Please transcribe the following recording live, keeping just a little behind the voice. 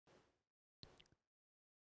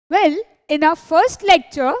Well, in our first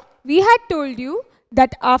lecture, we had told you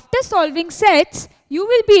that after solving sets, you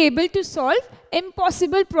will be able to solve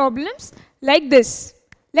impossible problems like this.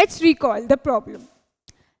 Let's recall the problem.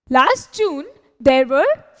 Last June, there were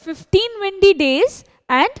 15 windy days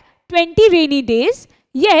and 20 rainy days,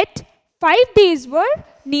 yet 5 days were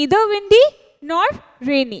neither windy nor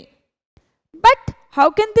rainy. But how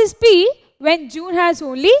can this be when June has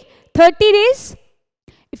only 30 days?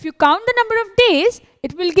 If you count the number of days,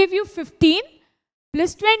 it will give you 15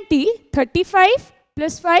 plus 20, 35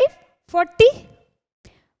 plus 5, 40.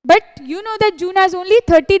 But you know that June has only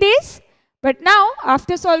 30 days. But now,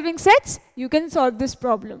 after solving sets, you can solve this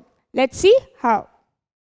problem. Let's see how.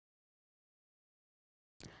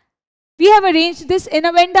 We have arranged this in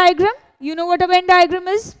a Venn diagram. You know what a Venn diagram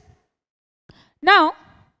is? Now,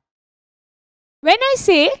 when I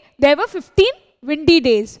say there were 15 windy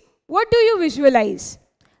days, what do you visualize?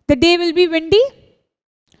 The day will be windy.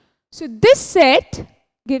 So this set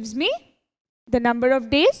gives me the number of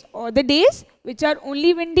days or the days which are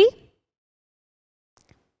only windy.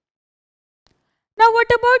 Now what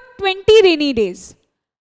about 20 rainy days?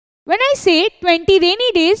 When I say 20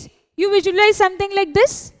 rainy days, you visualize something like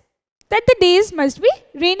this, that the days must be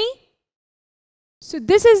rainy. So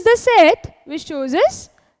this is the set which shows us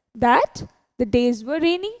that the days were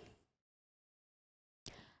rainy.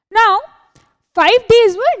 Now 5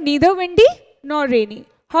 days were neither windy nor rainy.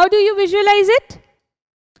 How do you visualize it?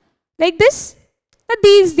 Like this. Now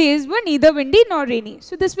these days were neither windy nor rainy.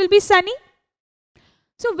 So this will be sunny.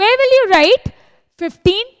 So where will you write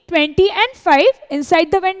 15, 20 and 5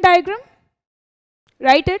 inside the Venn diagram?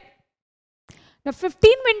 Write it. Now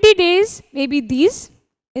 15 windy days may be these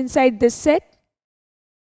inside this set.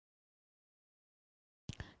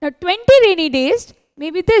 Now 20 rainy days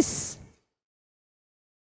may be this.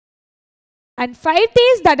 And 5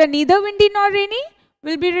 days that are neither windy nor rainy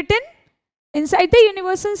will be written inside the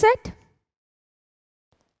universal set.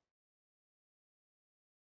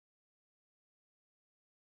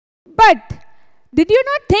 But did you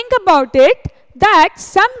not think about it that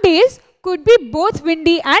some days could be both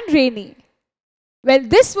windy and rainy? Well,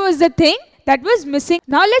 this was the thing that was missing.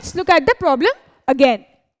 Now let's look at the problem again.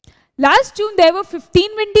 Last June there were 15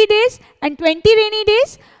 windy days and 20 rainy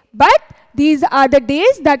days, but these are the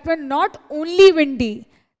days that were not only windy.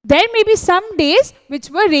 There may be some days which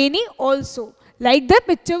were rainy also, like the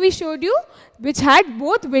picture we showed you, which had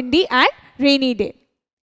both windy and rainy day.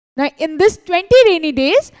 Now in this 20 rainy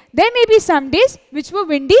days, there may be some days which were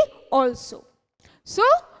windy also. So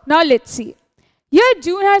now let's see. Here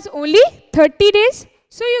June has only 30 days.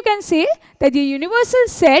 So you can say that the universal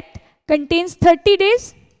set contains 30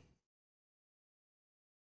 days.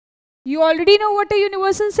 You already know what a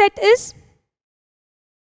universal set is.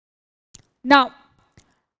 Now,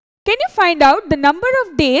 can you find out the number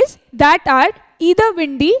of days that are either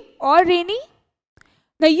windy or rainy?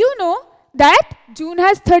 Now you know that June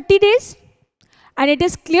has 30 days and it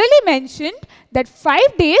is clearly mentioned that 5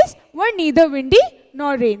 days were neither windy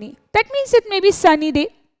nor rainy. That means it may be sunny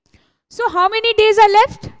day. So how many days are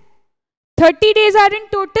left? 30 days are in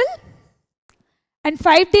total and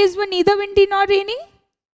 5 days were neither windy nor rainy.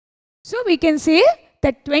 So we can say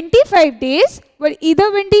that 25 days were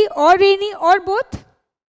either windy or rainy or both.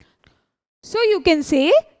 So you can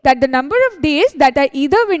say that the number of days that are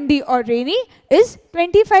either windy or rainy is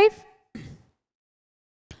 25.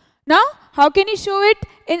 Now, how can you show it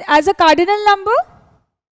as a cardinal number?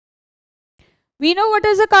 We know what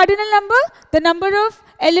is a cardinal number? The number of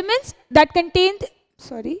elements that contain,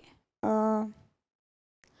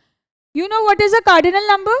 you know what is a cardinal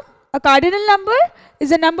number? A cardinal number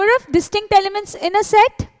is a number of distinct elements in a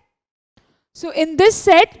set. So in this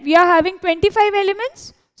set, we are having 25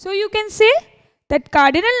 elements. So you can say that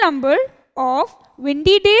cardinal number of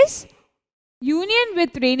windy days union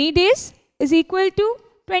with rainy days is equal to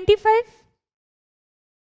 25.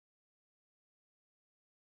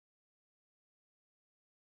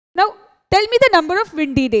 Now tell me the number of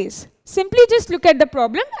windy days. Simply just look at the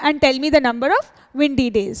problem and tell me the number of windy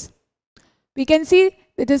days. We can see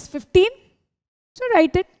it is 15. So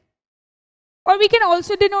write it. Or we can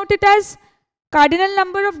also denote it as cardinal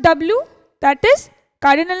number of W, that is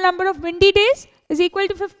cardinal number of windy days is equal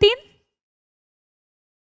to 15.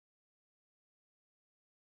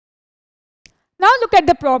 Now look at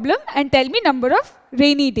the problem and tell me number of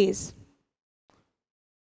rainy days.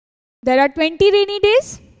 There are 20 rainy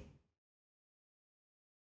days.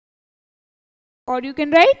 Or you can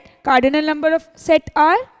write cardinal number of set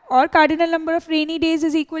R or cardinal number of rainy days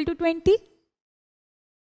is equal to 20.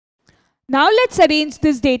 Now let's arrange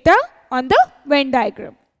this data on the Venn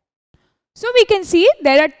diagram. So we can see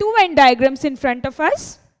there are two Venn diagrams in front of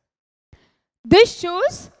us. This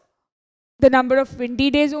shows the number of windy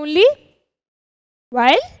days only,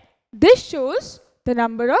 while this shows the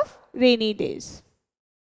number of rainy days.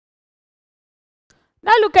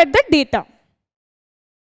 Now look at the data.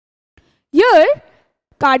 Here,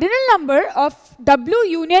 cardinal number of W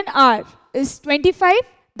union R is 25.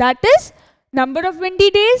 That is, number of windy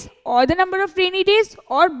days or the number of rainy days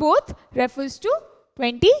or both refers to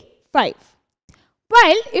 25.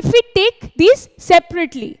 While if we take these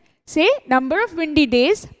separately, say number of windy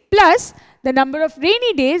days plus the number of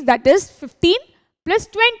rainy days, that is 15 plus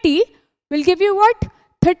 20 will give you what?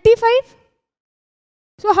 35.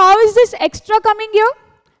 So how is this extra coming here?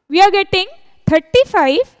 We are getting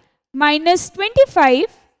 35 minus 25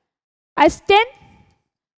 as 10.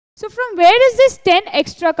 So from where is this 10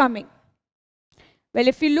 extra coming? Well,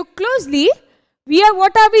 if you look closely,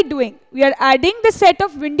 what are we doing? We are adding the set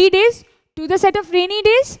of windy days to the set of rainy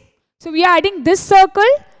days. So we are adding this circle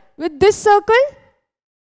with this circle.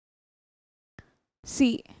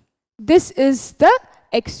 See, this is the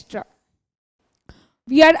extra.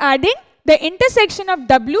 We are adding the intersection of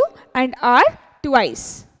W and R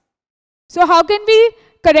twice. So how can we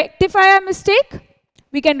rectify a mistake?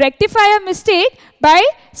 We can rectify a mistake by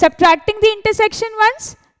subtracting the intersection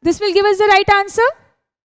once. This will give us the right answer.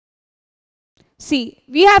 See,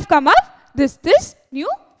 we have come up this new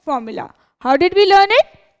formula. How did we learn it?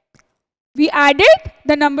 We added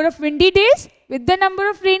the number of windy days with the number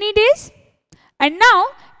of rainy days. And now,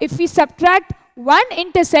 if we subtract one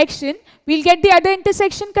intersection, we'll get the other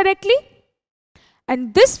intersection correctly.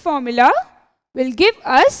 And this formula will give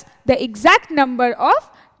us the exact number of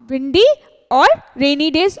windy or rainy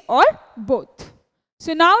days or both.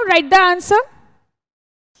 So now write the answer.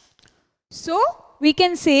 So we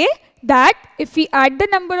can say that if we add the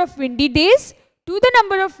number of windy days to the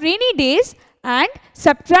number of rainy days and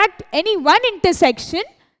subtract any one intersection,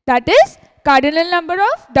 that is cardinal number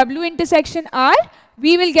of W intersection R,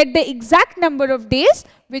 we will get the exact number of days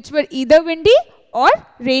which were either windy or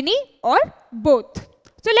rainy or both.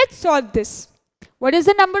 So let's solve this. What is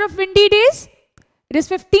the number of windy days? It is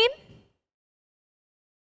 15.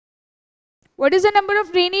 What is the number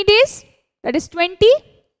of rainy days? That is 20.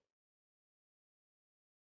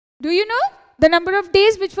 Do you know the number of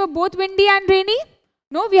days which were both windy and rainy?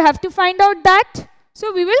 No, we have to find out that.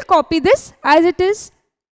 So we will copy this as it is.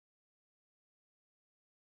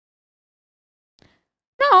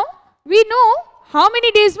 Now we know how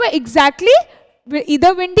many days were exactly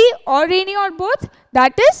either windy or rainy or both.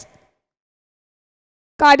 That is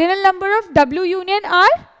cardinal number of W union R,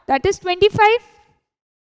 that is 25.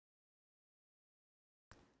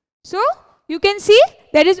 So you can see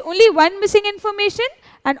there is only one missing information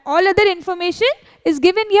and all other information is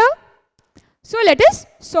given here. So let us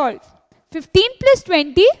solve. 15 plus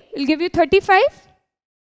 20 will give you 35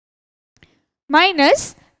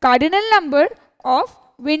 minus cardinal number of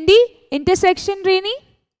windy intersection rainy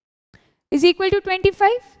is equal to 25.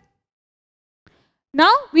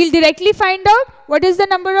 Now we'll directly find out what is the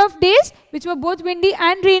number of days which were both windy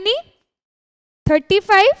and rainy.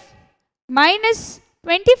 35 minus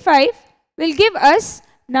 25 will give us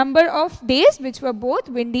number of days which were both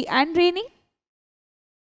windy and rainy.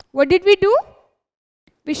 What did we do?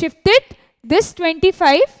 We shifted this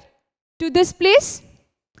 25 to this place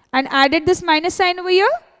and added this minus sign over here,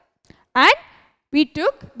 and we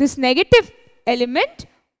took this negative element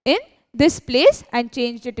in this place and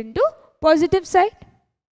changed it into positive side.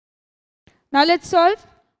 Now let's solve.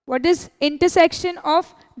 What is intersection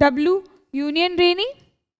of W union rainy?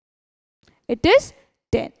 It is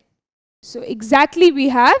 10. So exactly we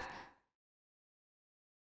have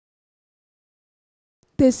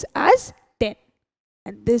this as 10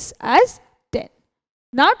 and this as 10.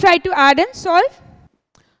 Now try to add and solve.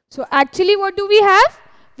 So actually what do we have?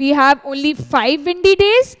 We have only 5 windy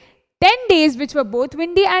days, 10 days which were both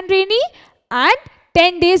windy and rainy, and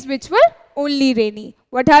 10 days which were only rainy.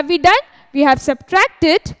 What have we done? We have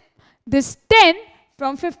subtracted this 10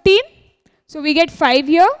 from 15. So we get 5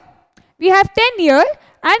 here. We have 10 here,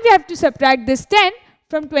 and we have to subtract this 10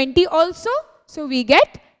 from 20 also. So we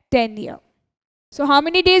get 10 here. So how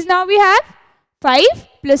many days now we have? 5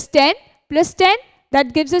 plus 10 plus 10.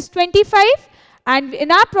 That gives us 25. And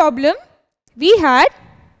in our problem, we had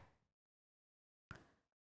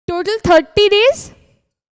total 30 days,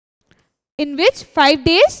 in which 5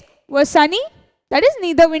 days were sunny, that is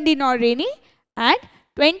neither windy nor rainy, and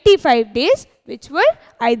 25 days which were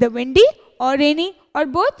either windy or rainy or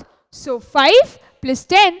both. So 5 plus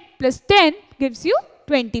 10 gives you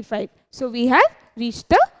 25. So we have reached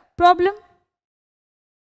the problem.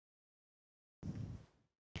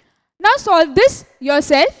 Now solve this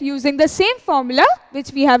yourself using the same formula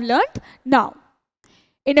which we have learnt now.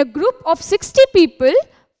 In a group of 60 people,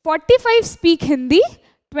 45 speak Hindi,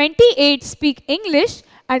 28 speak English,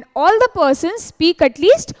 and all the persons speak at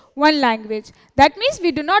least one language. That means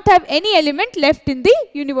we do not have any element left in the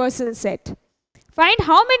universal set. Find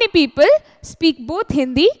how many people speak both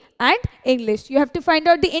Hindi and English. You have to find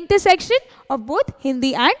out the intersection of both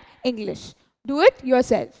Hindi and English. Do it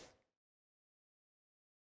yourself.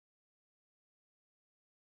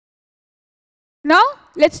 Now,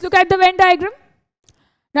 let's look at the Venn diagram.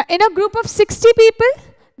 Now, in a group of 60 people,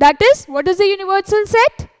 that is, what is the universal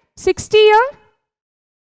set? 60 here.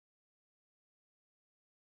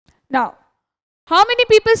 Now, how many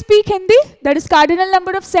people speak Hindi? That is cardinal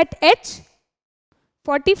number of set H.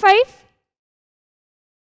 45.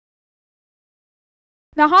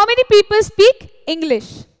 Now, how many people speak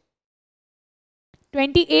English?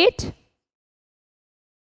 28.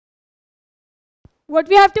 What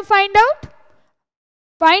we have to find out?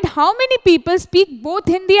 Find how many people speak both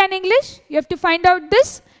Hindi and English. You have to find out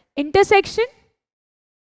this intersection.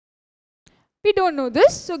 We don't know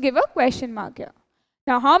this, so give a question mark here.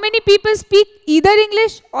 Now, how many people speak either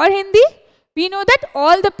English or Hindi? We know that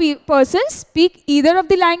all the persons speak either of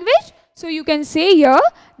the language. So, you can say here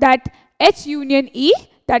that H union E,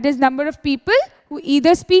 that is number of people who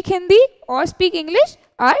either speak Hindi or speak English,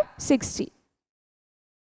 are 60.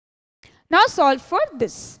 Now, solve for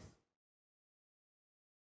this.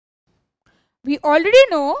 We already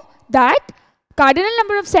know that cardinal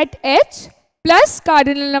number of set H plus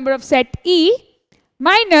cardinal number of set E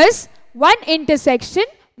minus one intersection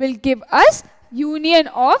will give us union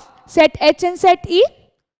of set H and set E.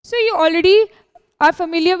 So, you already are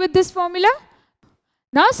familiar with this formula.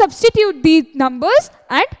 Now, substitute these numbers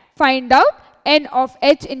and find out n of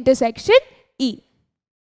H intersection E.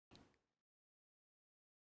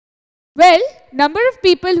 Well, number of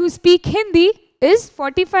people who speak Hindi is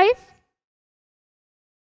 45.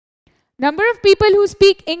 Number of people who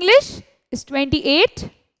speak English is 28.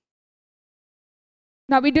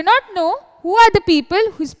 Now, we do not know who are the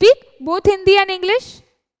people who speak both Hindi and English.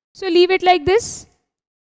 So, leave it like this.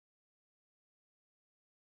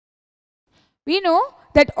 We know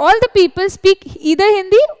that all the people speak either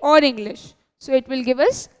Hindi or English. So, it will give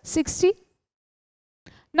us 60.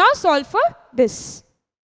 Now, solve for this.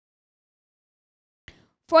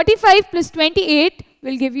 45 plus 28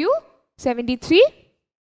 will give you 73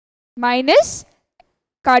 minus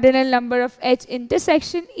cardinal number of H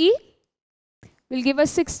intersection E will give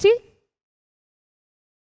us 60,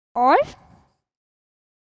 or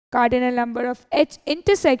cardinal number of H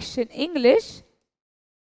intersection English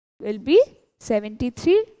will be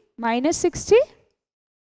 73 minus 60,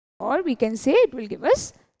 or we can say it will give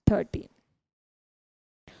us 13.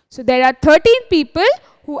 So, there are 13 people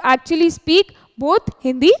who actually speak both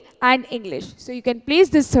Hindi and English. So, you can place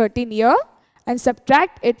this 13 here and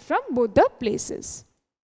subtract it from both the places.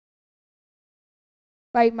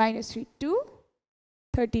 5 minus 3, 2,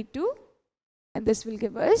 32, and this will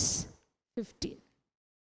give us 15.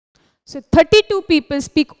 So, 32 people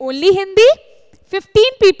speak only Hindi, 15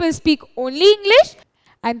 people speak only English,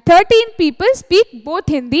 and 13 people speak both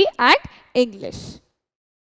Hindi and English.